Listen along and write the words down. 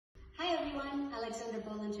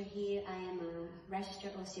Alexandra here. I am a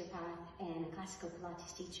registered osteopath and a classical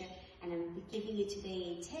Pilates teacher, and I'm giving you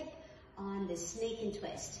today a tip on the snake and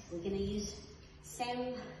twist. We're going to use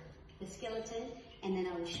the skeleton, and then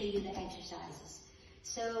I will show you the exercises.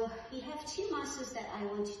 So we have two muscles that I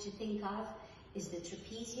want you to think of, is the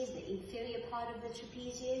trapezius, the inferior part of the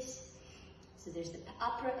trapezius. So there's the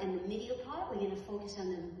upper and the medial part. We're going to focus on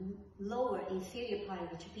the lower inferior part of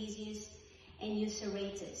the trapezius, and your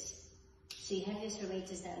serratus. So you have your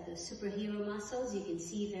serratus, that are the superhero muscles. You can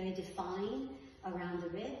see very defined around the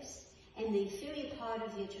ribs. And the inferior part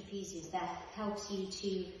of your trapezius, that helps you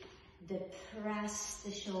to depress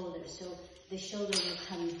the shoulder. So the shoulder will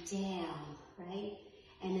come down, right?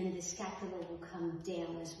 And then the scapula will come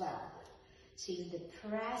down as well. So you're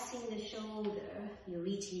depressing the shoulder, you're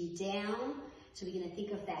reaching down. So we're going to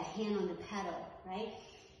think of that hand on the pedal, right?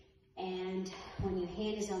 And when your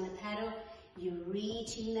hand is on the pedal, you're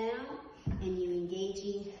reaching down and you're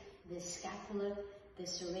engaging the scapula, the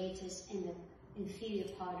serratus, and the inferior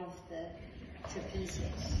part of the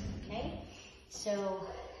trapezius, okay? So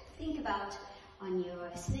think about on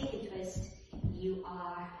your snake and twist, you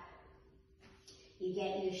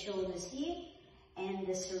get your shoulders here, and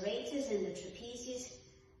the serratus and the trapezius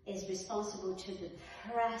is responsible to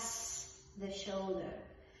depress the shoulder.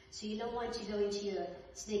 So you don't want to go into your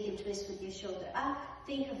snake and twist with your shoulder up.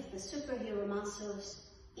 Think of the superhero muscles,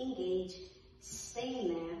 engage,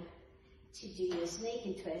 staying there to do your snake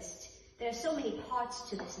and twist. There are so many parts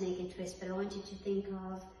to the snake and twist, but I want you to think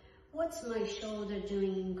of, what's my shoulder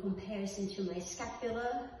doing in comparison to my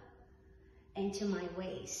scapula and to my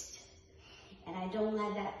waist? And I don't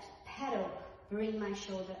let that pedal bring my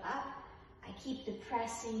shoulder up. I keep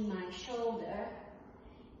depressing my shoulder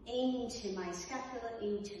into my scapula,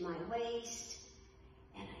 into my waist,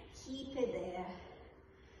 and I keep it there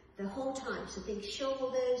the whole time. So think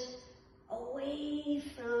shoulders away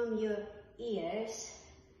from your ears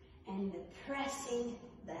and depressing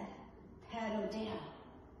the pedal down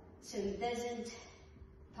so it doesn't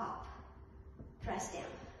pop. Press down.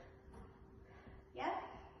 Yeah?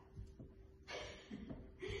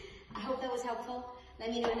 I hope that was helpful. Let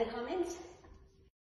me know in the comments.